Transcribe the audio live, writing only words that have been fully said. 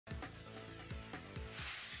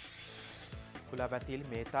कुलाब्यातील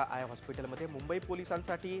Mehta I हॉस्पिटलमध्ये मुंबई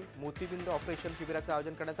पोलिसांसाठी मोतीबिंद operation शिबिराचं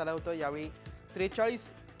आयोजन करण्यात आलं होतं। यावेळी 43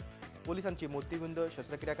 पोलिसांची मोतीबिंद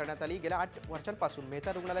शस्त्रक्रिया करण्यात आली। गेल्या 8 वर्षांपासून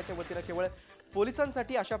मेहता रुग्णालयाच्या वतीने केवळ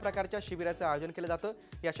पोलिसांसाठी अशा प्रकारच्या शिबिराचं आयोजन केलं जातं।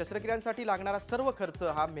 या शस्त्रक्रियांसाठी लागणारा सर्व खर्च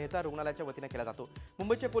हा मेहता रुग्णालयाच्या वतीने केला जातो।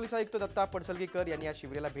 मुंबईचे पोलीस आयुक्त दत्ता पडसलगीकर यांनी या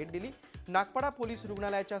शिबिराला भेट दिली। नागपाडा पोलीस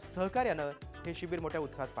रुग्णालयाच्या सहकार्यानं हे शिबिर मोठ्या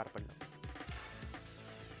उत्साहात पार पडलं।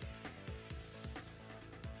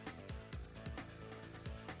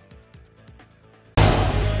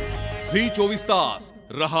 झी 24 तास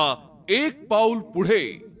रहा एक पाऊल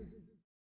पुढे।